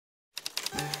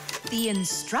the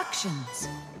instructions.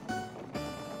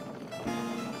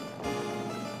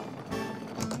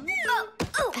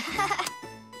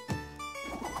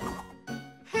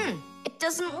 It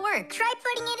doesn't work. Try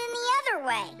putting it in the other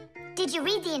way. Did you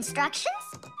read the instructions?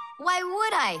 Why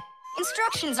would I?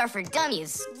 Instructions are for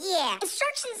dummies. Yeah,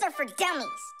 instructions are for dummies.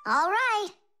 All right.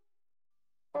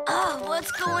 Oh,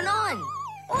 what's going on?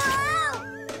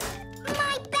 Whoa!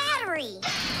 My battery!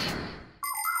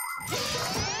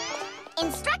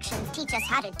 Instructions teach us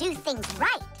how to do things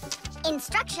right.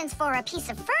 Instructions for a piece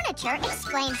of furniture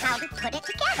explain how to put it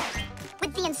together.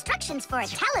 With the instructions for a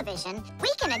television, we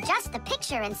can adjust the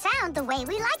picture and sound the way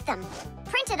we like them.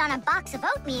 Printed on a box of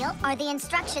oatmeal are the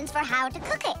instructions for how to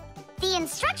cook it. The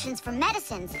instructions for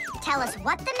medicines tell us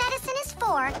what the medicine is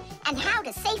for and how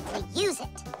to safely use it.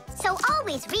 So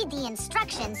always read the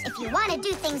instructions if you want to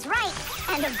do things right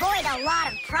and avoid a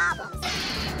lot of problems.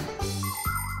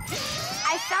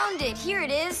 I found it. Here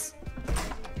it is.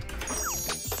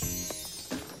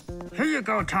 Here you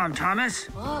go, Tom Thomas.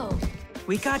 Whoa.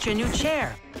 We got you a new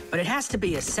chair, but it has to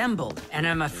be assembled, and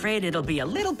I'm afraid it'll be a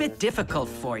little bit difficult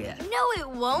for you. No, it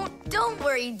won't. Don't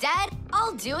worry, Dad.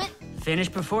 I'll do it. Finish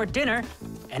before dinner,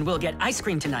 and we'll get ice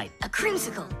cream tonight. A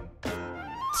creamsicle.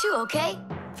 2, okay?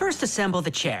 First, assemble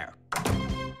the chair. Tom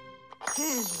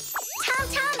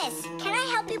Thomas, can I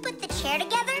help you put the chair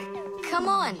together? Come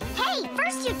on. Hey,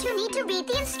 first you two need to read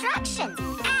the instructions.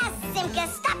 Simka,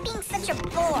 stop being such a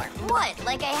bore. What,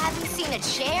 like I haven't seen a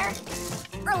chair?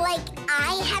 Or like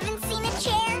I haven't seen a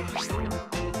chair?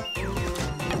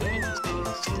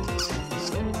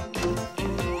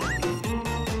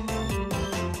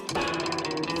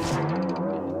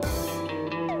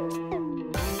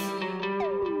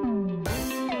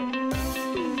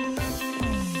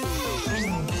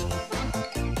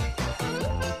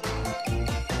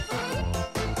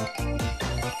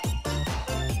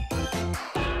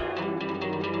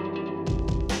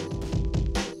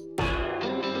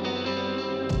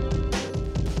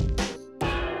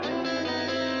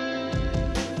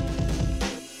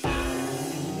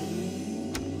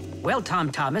 Well,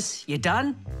 Tom Thomas, you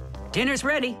done? Dinner's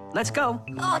ready. Let's go.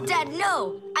 Oh, Dad,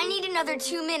 no. I need another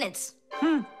 2 minutes.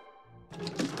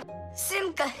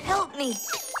 Simka, help me.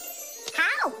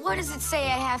 How? What does it say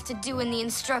I have to do in the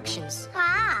instructions?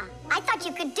 Ah, I thought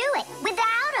you could do it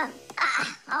without him.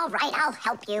 All right, I'll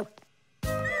help you.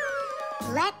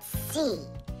 Let's see.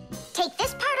 Take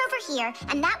this part over here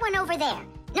and that one over there.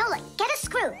 Nolik, get a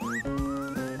screw.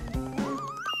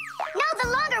 No, the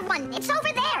longer one. It's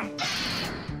over there.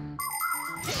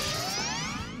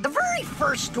 The very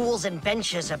first stools and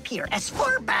benches appear as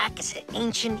far back as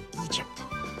ancient Egypt.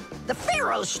 The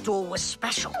pharaoh's stool was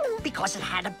special because it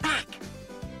had a back.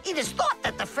 It is thought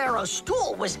that the pharaoh's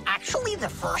stool was actually the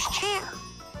first chair.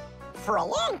 For a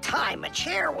long time, a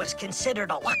chair was considered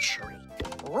a luxury.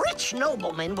 Rich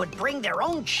noblemen would bring their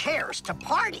own chairs to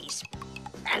parties.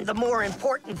 And the more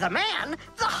important the man,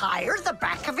 the higher the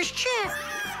back of his chair.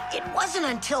 It wasn't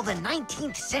until the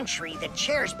 19th century that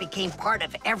chairs became part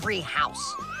of every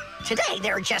house. Today,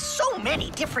 there are just so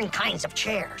many different kinds of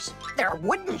chairs. There are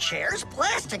wooden chairs,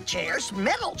 plastic chairs,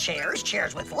 metal chairs,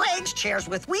 chairs with legs, chairs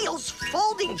with wheels,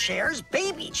 folding chairs,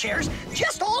 baby chairs,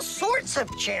 just all sorts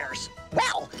of chairs.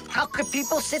 Well, how could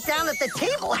people sit down at the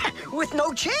table with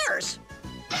no chairs?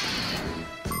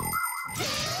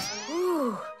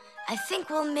 Ooh, I think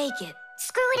we'll make it.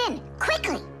 Screw it in,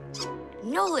 quickly.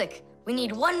 Nolik, we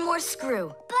need one more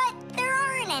screw. But there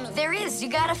aren't any. There is. You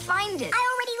gotta find it.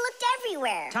 I already looked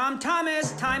everywhere. Tom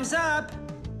Thomas, time's up.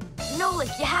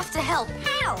 Nolik, you have to help.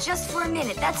 How? Just for a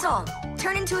minute, that's all.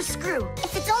 Turn into a screw.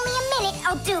 If it's only a minute,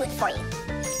 I'll do it for you.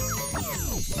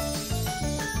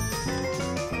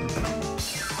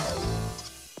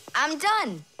 I'm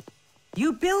done.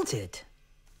 You built it.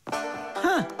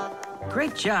 Huh.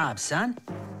 Great job, son.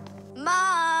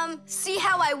 Mom, see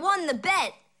how I won the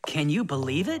bet? Can you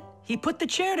believe it? He put the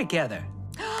chair together.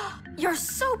 You're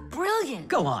so brilliant.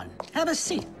 Go on, have a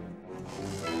seat.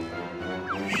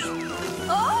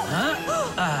 Oh!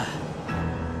 Huh?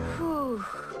 Whew.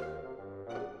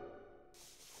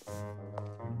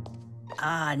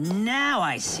 Now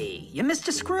I see. You missed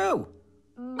a screw.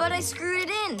 But I screwed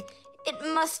it in.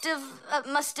 It must have,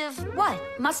 what?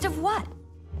 Must have what?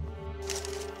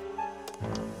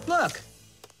 Look.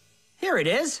 Here it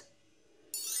is.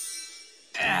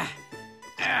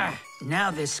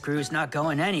 Now this screw's not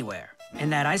going anywhere.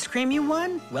 And that ice cream you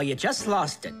won? Well, you just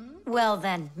lost it. Well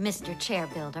then, Mr. Chair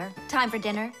Builder, time for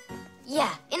dinner?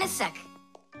 Yeah, in a sec.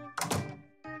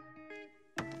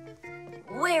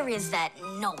 Where is that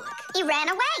Nolik? He ran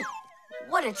away.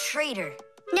 What a traitor.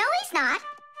 No, he's not.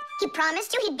 He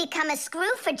promised you he'd become a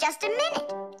screw for just a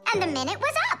minute. And the minute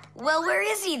was up. Well, where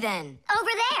is he then?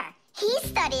 Over there. He's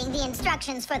studying the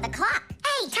instructions for the clock.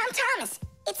 Hey, Tom Thomas,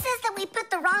 it says that we put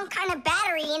the wrong kind of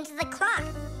battery into the clock.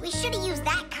 We should have used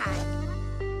that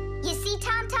kind. You see,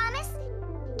 Tom Thomas?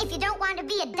 If you don't want to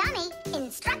be a dummy,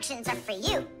 instructions are for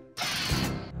you.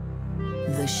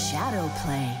 The shadow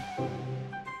play.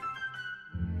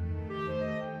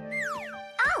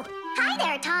 Oh, hi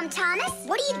there, Tom Thomas.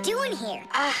 What are you doing here?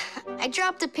 I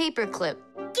dropped a paper clip.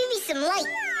 Give me some light.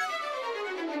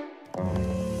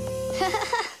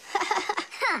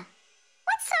 Huh.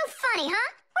 What's so funny, huh?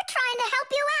 We're trying to help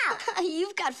you out.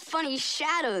 You've got funny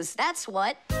shadows, that's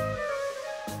what.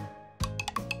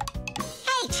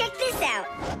 Hey, check this out.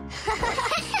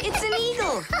 It's an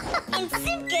eagle. And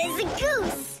Simka is a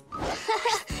goose.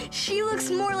 She looks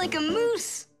more like a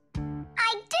moose.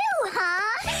 I do, huh?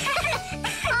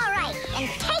 All right, and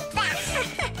take that.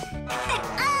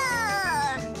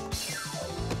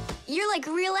 You're like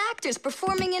real actors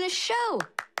performing in a show.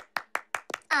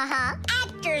 Uh-huh.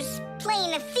 Actors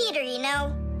playing a theater, you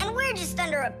know? And we're just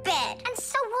under a bed. And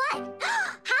so what?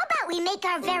 How about we make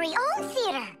our very own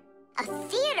theater? A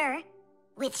theater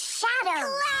with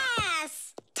shadows.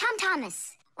 Class! Tom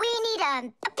Thomas, we need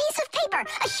a piece of paper,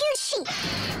 a huge sheet.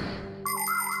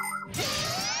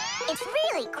 It's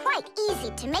really quite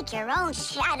easy to make your own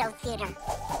shadow theater.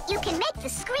 You can make the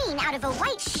screen out of a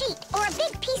white sheet or a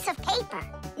big piece of paper.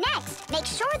 Next, make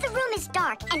sure the room is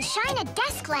dark and shine a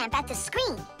desk lamp at the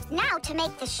screen. Now, to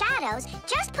make the shadows,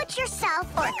 just put yourself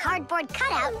or a cardboard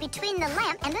cutout between the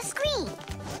lamp and the screen.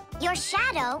 Your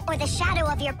shadow, or the shadow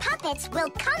of your puppets, will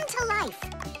come to life.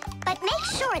 But make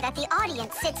sure that the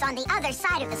audience sits on the other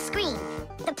side of the screen.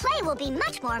 The play will be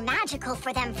much more magical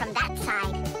for them from that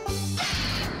side.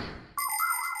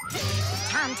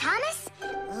 Tom Thomas,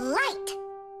 light.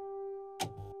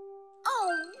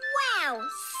 Oh, wow!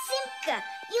 Simka,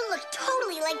 you look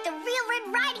totally like the real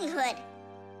Red Riding Hood.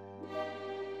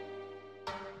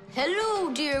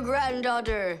 Hello, dear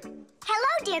granddaughter.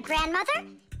 Hello, dear grandmother.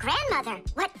 Grandmother,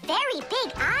 what very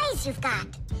big eyes you've got.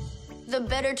 The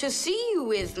better to see you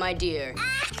with, my dear.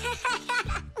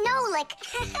 Nolik,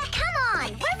 come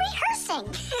on, we're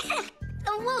rehearsing.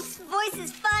 The wolf's voice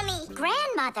is funny.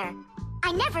 Grandmother,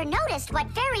 I never noticed what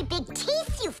very big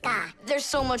teeth you've got. They're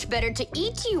so much better to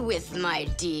eat you with, my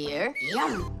dear.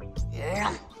 Yum,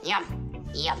 yum, yum,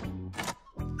 yum.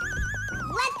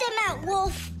 Let them out,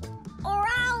 wolf. Or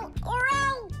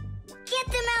I'll get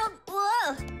them out,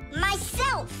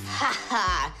 myself. Ha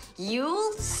ha!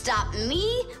 You'll stop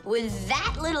me with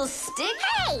that little stick?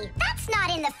 Hey, that's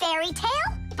not in the fairy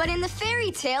tale. But in the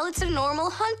fairy tale, it's a normal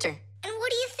hunter. And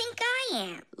what do you think I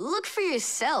am? Look for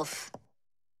yourself.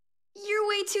 You're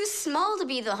way too small to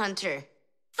be the hunter.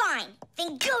 Fine,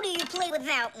 then go do your play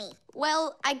without me.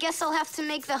 Well, I guess I'll have to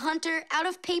make the hunter out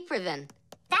of paper then.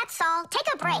 That's all. Take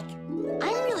a break.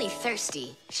 I'm really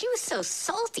thirsty. She was so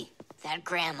salty, that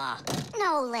grandma.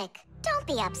 Nolik, don't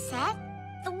be upset.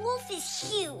 The wolf is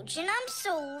huge, and I'm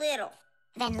so little.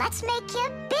 Then let's make you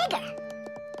bigger.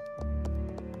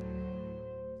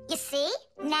 You see?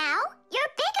 Now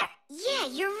you're bigger. Yeah,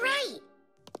 you're right.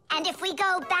 And if we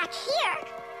go back here,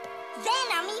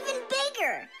 then I'm even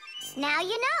bigger. Now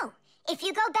you know. If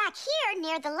you go back here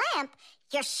near the lamp,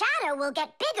 your shadow will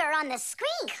get bigger on the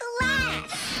screen.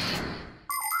 Class!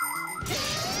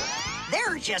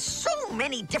 There are just so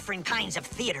many different kinds of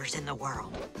theaters in the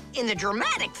world. In the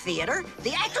dramatic theater,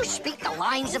 the actors speak the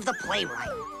lines of the playwright.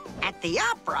 At the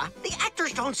opera, the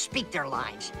actors don't speak their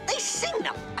lines. They sing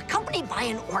them, accompanied by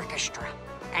an orchestra.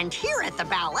 And here at the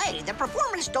ballet, the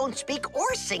performers don't speak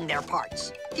or sing their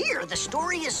parts. Here, the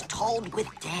story is told with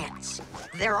dance.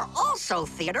 There are also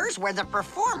theaters where the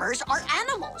performers are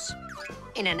animals.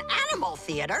 In an animal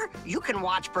theater, you can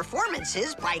watch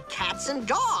performances by cats and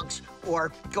dogs,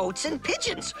 or goats and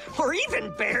pigeons, or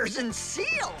even bears and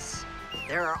seals.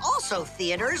 There are also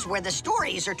theaters where the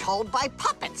stories are told by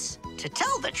puppets. To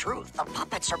tell the truth, the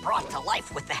puppets are brought to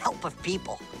life with the help of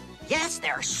people. Yes,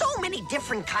 there are so many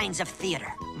different kinds of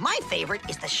theater. My favorite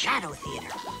is the shadow theater.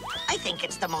 I think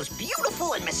it's the most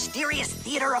beautiful and mysterious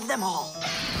theater of them all.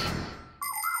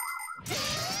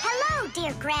 Hello,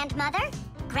 dear grandmother.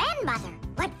 Grandmother,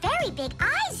 what very big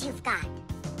eyes you've got.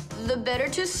 The better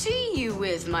to see you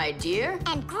with, my dear.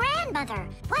 And grandmother,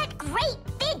 what great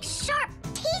big sharp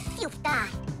teeth you've got.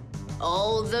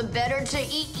 Oh, the better to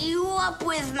eat you up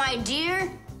with, my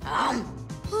dear.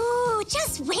 Ooh,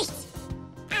 just wait.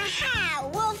 Aha,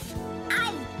 wolf!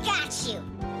 I've got you.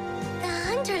 The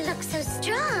hunter looks so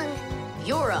strong.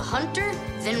 You're a hunter?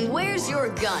 Then where's your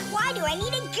gun? Why do I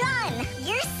need a gun?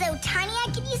 You're so tiny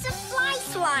I could use a fly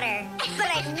swatter. But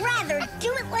I'd rather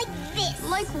do it like this.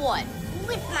 Like what?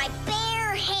 With my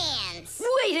bare hands.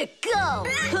 Way to go!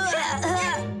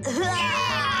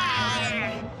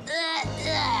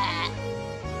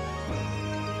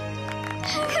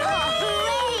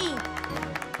 Hooray!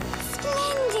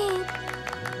 Splendid!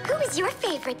 Who was your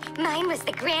favorite? Mine was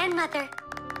the grandmother.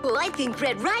 Well, I think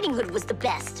Red Riding Hood was the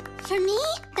best. For me,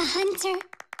 the hunter.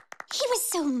 He was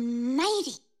so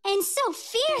mighty and so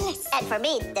fearless. And for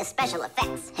me, the special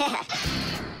effects.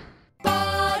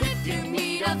 But if you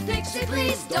meet a Fixie,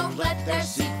 please don't let their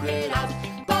secret out.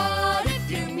 But if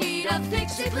you meet a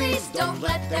Fixie, please don't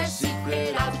let their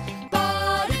secret out.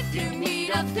 But if you meet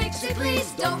a Fixie,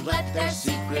 please don't let their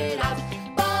secret out.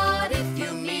 But if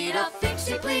you meet a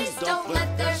Fixie, please don't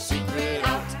let their secret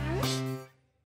out.